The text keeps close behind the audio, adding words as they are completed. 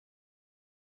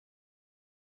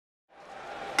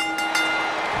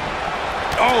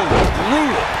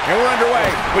And we're underway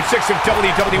with 6 of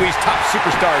WWE's top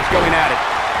superstars going at it.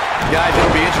 Guys,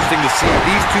 it'll be interesting to see if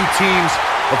these two teams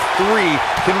of 3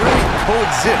 can really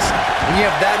coexist. When you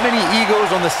have that many egos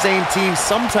on the same team,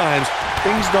 sometimes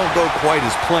things don't go quite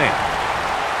as planned.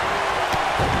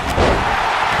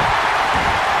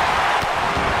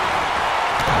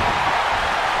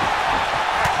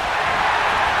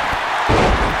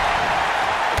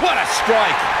 What a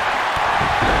strike!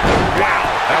 Wow,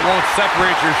 that won't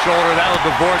separate your shoulder, that'll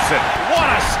divorce it. What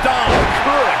a stomp!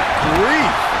 Good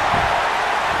grief!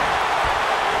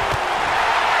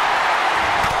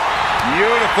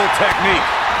 Beautiful technique.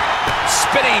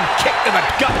 Spinning kick to the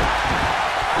gut.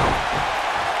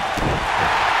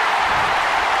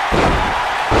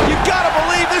 You gotta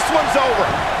believe this one's over.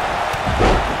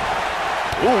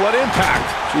 Ooh, what impact.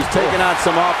 She's taking on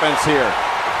some offense here.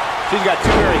 She's got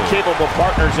 2 very capable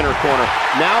partners in her corner.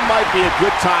 Now might be a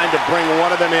good time to bring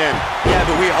one of them in. Yeah,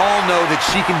 but we all know that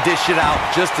she can dish it out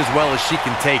just as well as she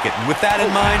can take it. And with that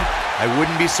in mind, I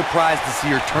wouldn't be surprised to see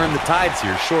her turn the tides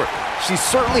here shortly. She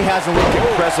certainly hasn't looked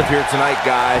impressive here tonight,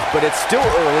 guys, but it's still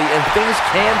early and things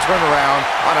can turn around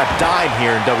on a dime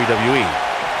here in WWE.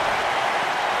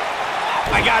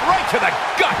 I got right to the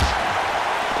gut.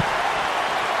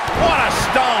 What a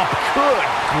stomp. Good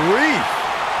grief.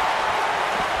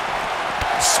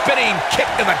 Spinning kick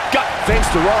to the gut. Thanks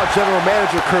to Raw General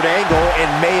Manager Kurt Angle, in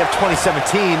May of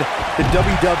 2017, the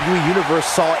WWE Universe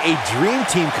saw a dream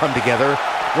team come together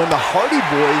when the Hardy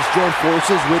Boys joined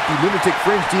forces with the Lunatic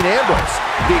Fringe Dean Ambrose.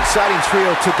 The exciting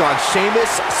trio took on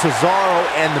Sheamus, Cesaro,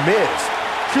 and The Miz.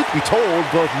 Truth be told,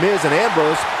 both Miz and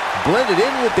Ambrose blended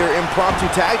in with their impromptu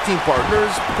tag team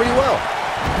partners pretty well.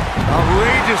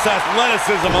 Outrageous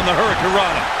athleticism on the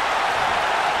Hurricanrana.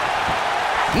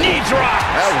 Knee drop.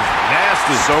 That was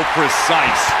nasty. So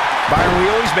precise. Byron, we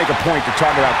always make a point to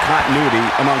talk about continuity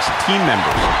amongst team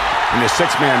members. In the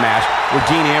 6-man match, where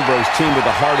Dean Ambrose teamed with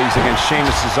the Hardys against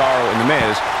Sheamus, Cesaro, and The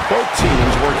Miz, both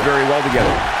teams worked very well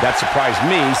together. That surprised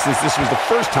me, since this was the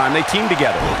first time they teamed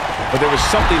together. But there was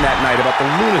something that night about the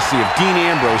lunacy of Dean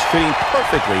Ambrose fitting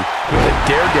perfectly with the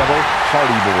Daredevil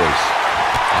Hardy Boys.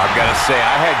 I've got to say,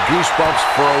 I had goosebumps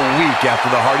for a week after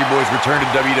the Hardy Boys returned to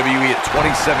WWE at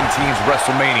 2017's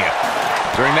WrestleMania.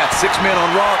 During that 6-man on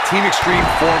Raw, Team Extreme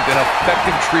formed an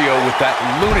effective trio with that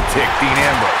lunatic Dean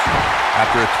Ambrose.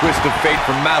 After a twist of fate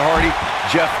from Matt Hardy,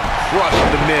 Jeff crushed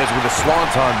The Miz with a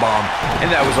swanton bomb, and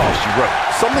that was all she wrote.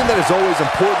 Something that is always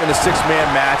important in a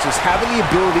 6-man match is having the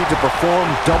ability to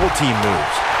perform double team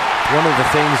moves. One of the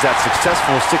things that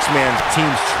successful 6-man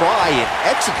teams try and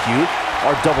execute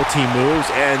are double team moves,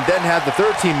 and then have the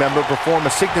 3rd team member perform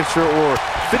a signature or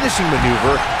finishing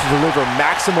maneuver to deliver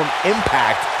maximum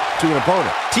impact to an opponent.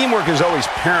 Teamwork is always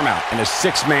paramount in a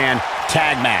 6-man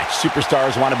tag match.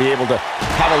 Superstars want to be able to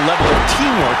have a level of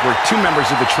teamwork where 2 members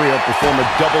of the trio perform a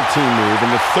double team move,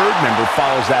 and the 3rd member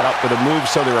follows that up with a move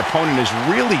so their opponent is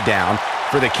really down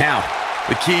for the count.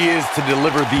 The key is to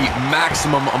deliver the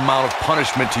maximum amount of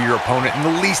punishment to your opponent in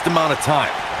the least amount of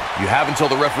time. You have until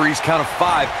the referee's count of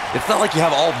 5. It's not like you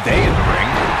have all day in the ring.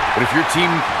 But if your team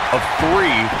of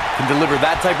 3 can deliver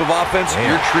that type of offense,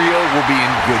 your trio will be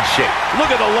in good shape.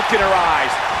 Look at the look in her eyes.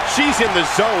 She's in the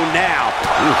zone now.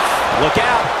 Oof. Look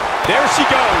out. There she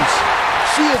goes.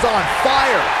 She is on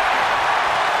fire.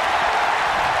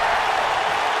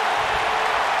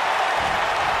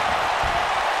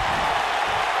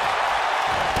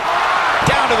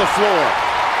 Down to the floor.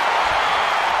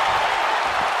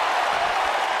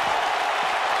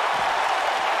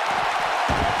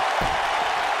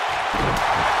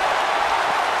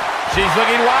 She's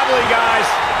looking wobbly, guys.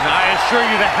 And I assure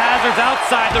you the hazards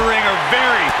outside the ring are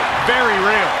very, very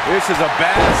real. This is a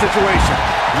bad situation.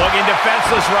 Looking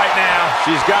defenseless right now.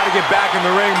 She's got to get back in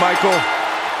the ring, Michael.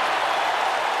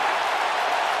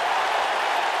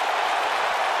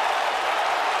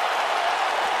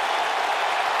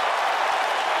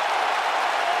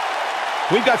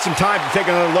 We've got some time to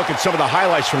take another look at some of the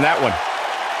highlights from that one.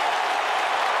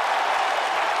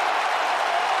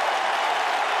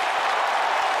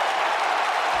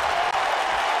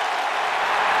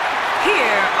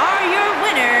 Here are your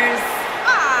winners,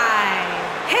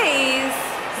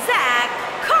 Zach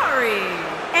Corey,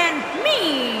 and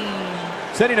me.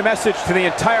 Sending a message to the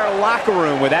entire locker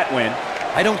room with that win.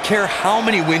 I don't care how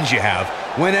many wins you have,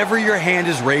 whenever your hand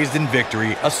is raised in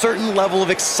victory, a certain level of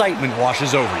excitement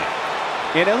washes over you.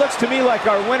 And it looks to me like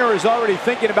our winner is already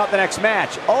thinking about the next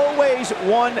match. Always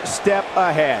one step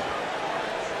ahead.